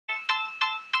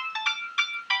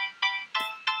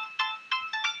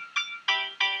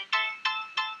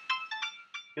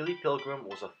Billy Pilgrim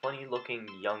was a funny-looking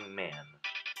young man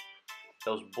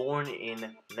that was born in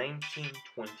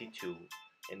 1922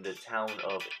 in the town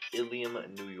of Ilium,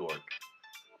 New York.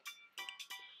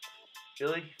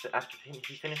 Billy, after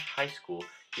he finished high school,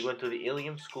 he went to the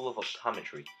Ilium School of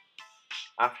Optometry.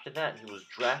 After that, he was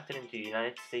drafted into the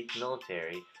United States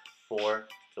military for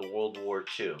the World War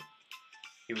II.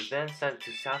 He was then sent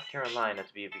to South Carolina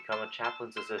to become a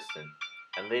chaplain's assistant,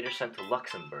 and later sent to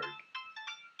Luxembourg,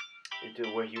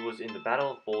 where he was in the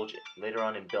Battle of Bulge later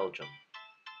on in Belgium.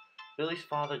 Billy's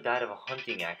father died of a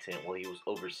hunting accident while he was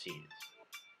overseas.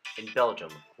 In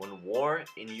Belgium, when war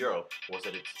in Europe was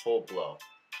at its full blow,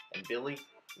 and Billy,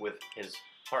 with his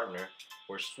partner,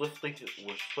 were swiftly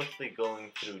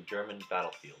going through German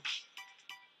battlefields.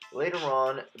 Later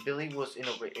on, Billy was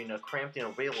cramped in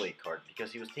a railway cart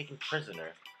because he was taken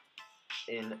prisoner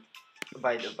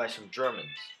by some Germans.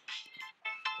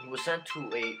 He was sent to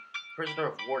a prisoner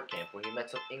of war camp where he met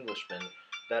some Englishmen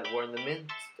that were in the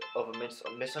midst of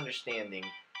a misunderstanding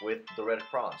with the Red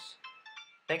Cross.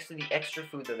 Thanks to the extra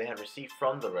food that they had received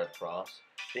from the Red Cross,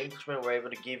 the Englishmen were able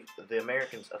to give the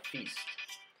Americans a feast,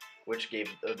 which gave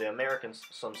the Americans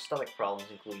some stomach problems,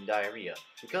 including diarrhea.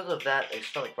 Because of that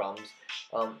stomach problems,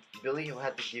 Billy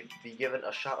had to be given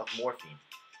a shot of morphine.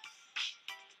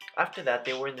 After that,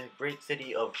 they were in the great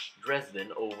city of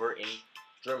Dresden over in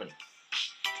Germany,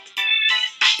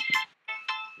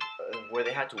 where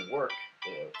they had to work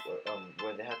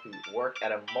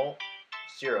at a malt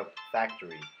syrup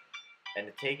factory,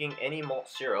 and taking any malt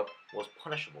syrup was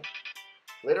punishable.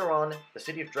 Later on, the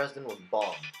city of Dresden was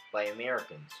bombed by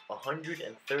Americans.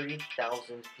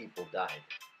 130,000 people died.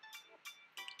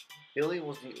 Billy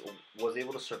was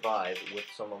able to survive with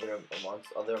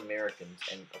amongst other Americans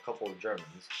and a couple of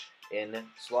Germans in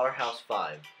SlaughterHouse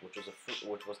 5, which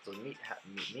was the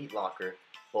meat locker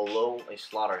below a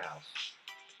slaughterhouse.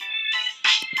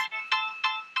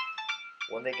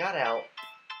 When they got out,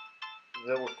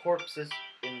 there were corpses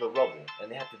in the rubble,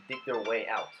 and they had to dig their way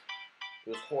out. It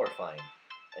was horrifying,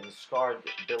 and it scarred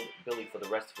Billy for the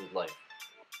rest of his life.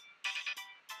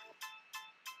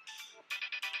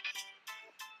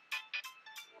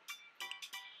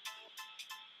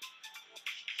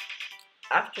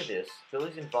 After this,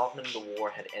 Billy's involvement in the war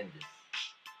had ended.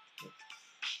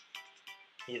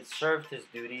 He had served his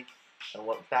duty and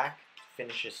went back to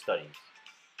finish his studies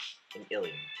in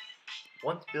Ilium.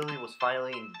 Once Billy was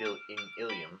finally in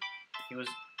Ilium, he was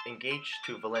engaged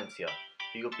to Valencia,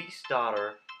 the obese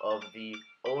daughter of the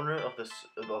owner of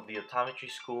the optometry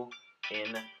school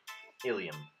in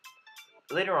Ilium.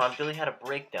 Later on, Billy had a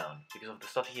breakdown because of the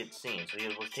stuff he had seen, so he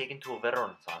was taken to a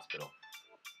veterans hospital.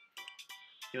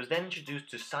 He was then introduced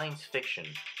to science fiction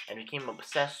and became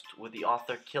obsessed with the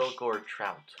author Kilgore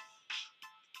Trout,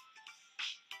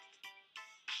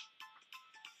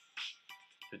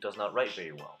 who does not write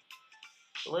very well.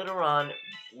 Later on,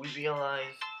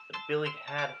 Billy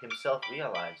had himself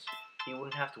realized he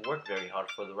wouldn't have to work very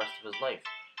hard for the rest of his life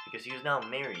because he was now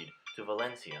married to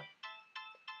Valencia.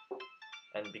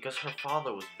 And because her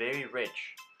father was very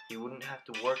rich, he wouldn't have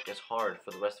to work as hard for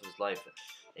the rest of his life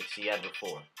as he had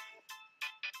before.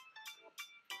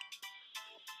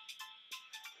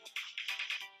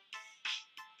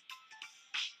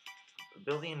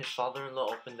 Billy and his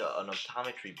father-in-law opened an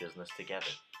optometry business together.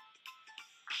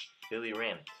 Billy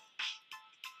ran it.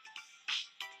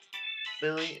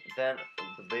 Billy then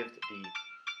lived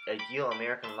the ideal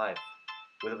American life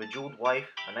with a bejeweled wife,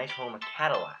 a nice home, a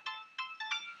Cadillac,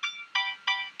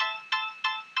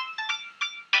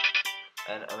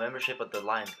 and a membership at the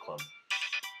Lions Club.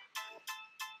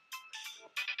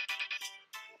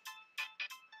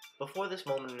 Before this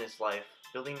moment in his life,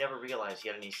 Billy never realized he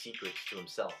had any secrets to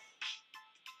himself.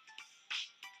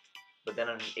 But then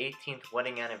on his 18th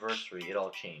wedding anniversary, it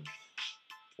all changed.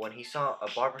 When he saw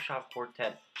a barbershop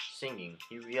quartet singing,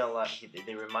 he realized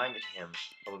they reminded him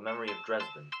of a memory of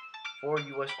Dresden. 4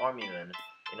 U.S. Army men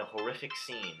in a horrific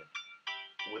scene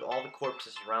with all the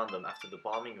corpses around them after the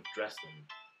bombing of Dresden.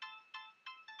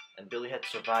 And Billy had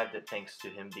survived it thanks to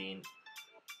him being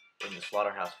in the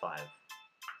Slaughterhouse 5.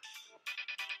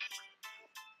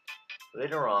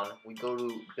 Later on, we go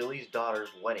to Billy's daughter's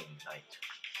wedding night,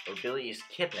 where Billy is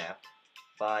kidnapped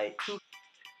by two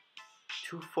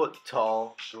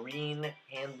 2-foot-tall, green,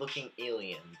 hand-looking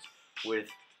aliens with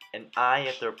an eye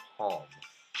at their palm.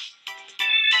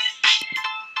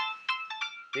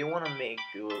 They want to make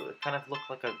kind of look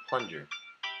like a plunger.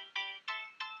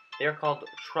 They are called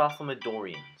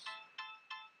Trophimidorians,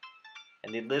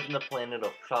 and they live in the planet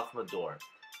of Trophimidor.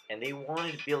 And they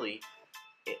wanted Billy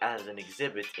as an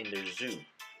exhibit in their zoo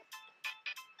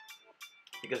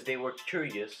because they were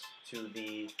curious to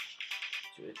the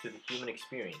to the human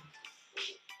experience.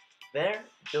 There,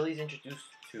 Billy's introduced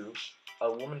to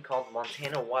a woman called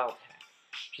Montana Wildhack.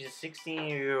 She's a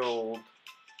 16-year-old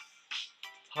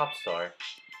pop star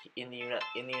in the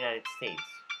United States.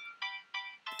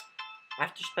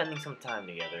 After spending some time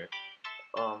together,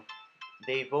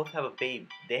 they both have a baby.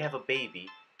 They have a baby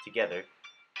together.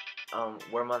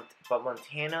 But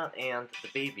Montana and the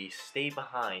baby stay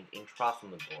behind in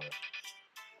Trothamendor.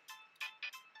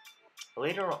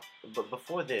 Later on, but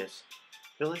before this,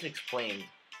 Billy's explained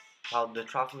how the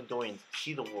Trothamendorians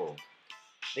see the world.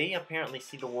 They apparently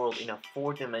see the world in a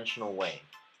four-dimensional way,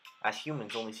 as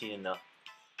humans only see it in a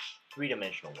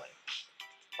three-dimensional way.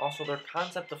 Also, their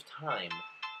concept of time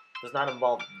does not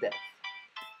involve death,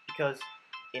 because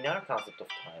in our concept of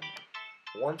time,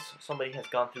 once somebody has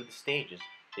gone through the stages,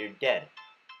 they're dead.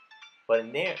 But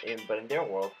in their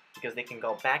world, because they can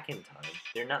go back in time,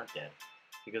 they're not dead,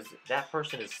 because that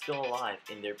person is still alive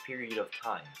in their period of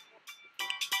time.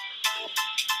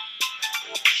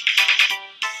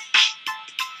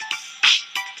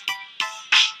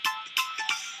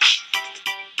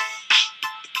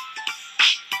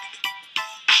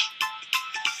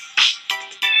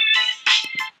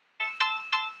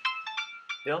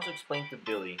 They also explain to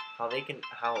Billy how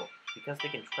because they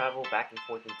can travel back and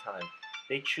forth in time,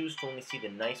 they choose to only see the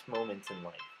nice moments in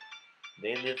life.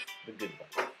 They live the good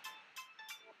life.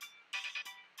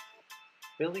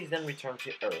 Billy's then returned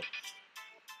to Earth,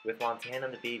 with Montana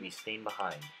and the baby staying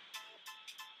behind.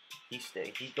 He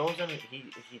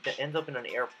ends up in an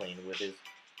airplane with his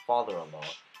father-in-law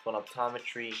to an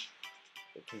optometry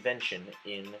convention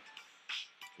in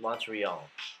Montreal.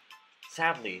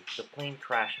 Sadly, the plane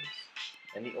crashes,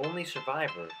 and the only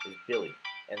survivor is Billy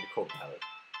and the co-pilot.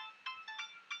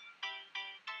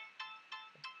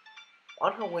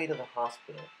 On her way to the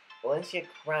hospital, Valencia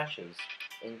crashes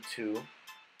into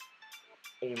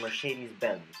a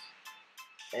Mercedes-Benz,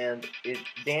 and it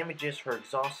damages her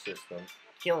exhaust system,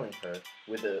 killing her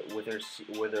with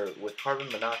carbon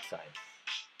monoxide.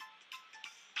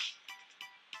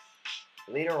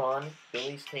 Later on,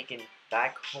 Billy's taken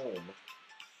back home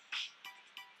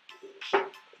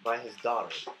by his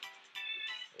daughter,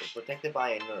 protected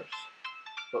by a nurse.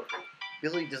 But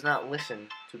Billy does not listen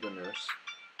to the nurse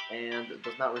and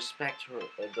does not respect her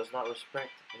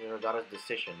daughter's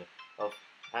decision of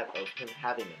him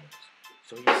having a nurse.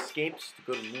 So he escapes to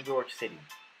go to New York City,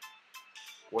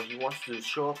 where he wants to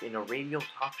show up in a radio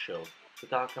talk show to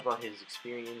talk about his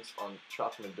experience on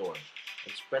Trothamendor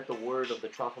and spread the word of the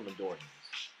Trothamendorians.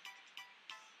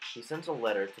 He sends a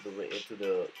letter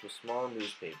to a small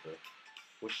newspaper,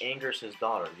 which angers his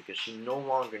daughter because she no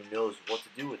longer knows what to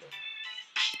do with him.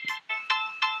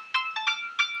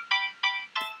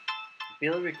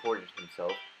 Billy recorded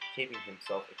himself, taping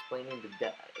himself, explaining the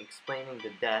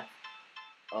death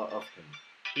of him.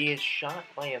 He is shot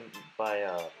by a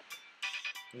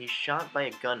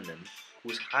gunman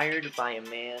who's hired by a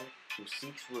man who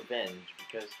seeks revenge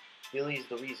because Billy is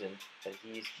the reason that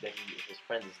his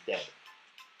friend is dead.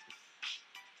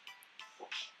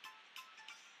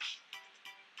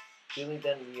 Billy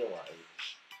then realizes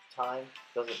time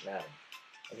doesn't matter,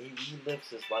 and he relives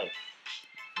his life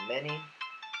many,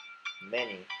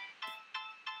 many,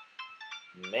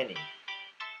 many,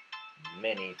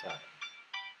 many times.